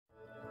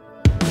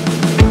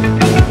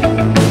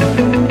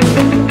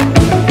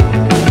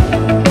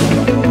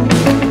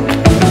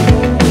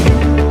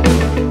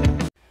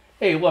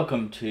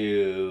welcome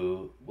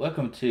to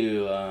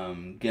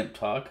Gimp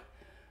Talk.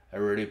 I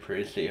really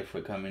appreciate you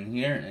for coming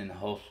here, and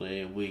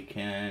hopefully we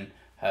can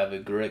have a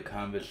great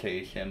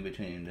conversation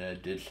between the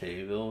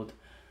disabled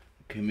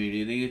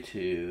community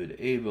to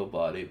the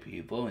able-bodied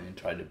people and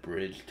try to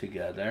bridge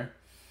together.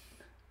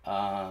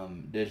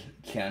 This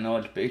channel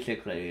is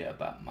basically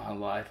about my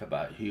life,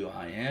 about who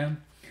I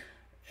am,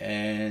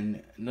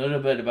 and a little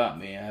bit about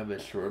me. I have a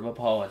cerebral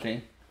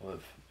palsy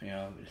with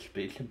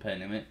speech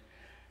impediment.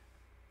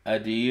 I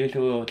do use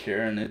a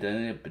wheelchair on a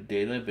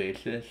daily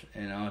basis,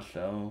 and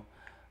also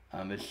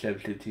I'm a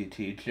substitute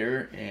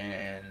teacher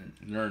and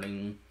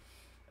learning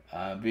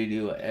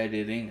video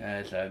editing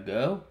as I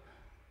go.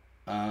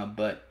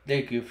 But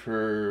thank you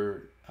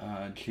for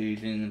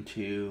choosing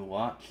to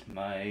watch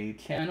my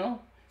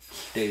channel.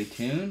 Stay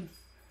tuned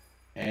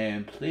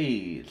and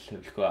please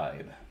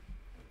subscribe.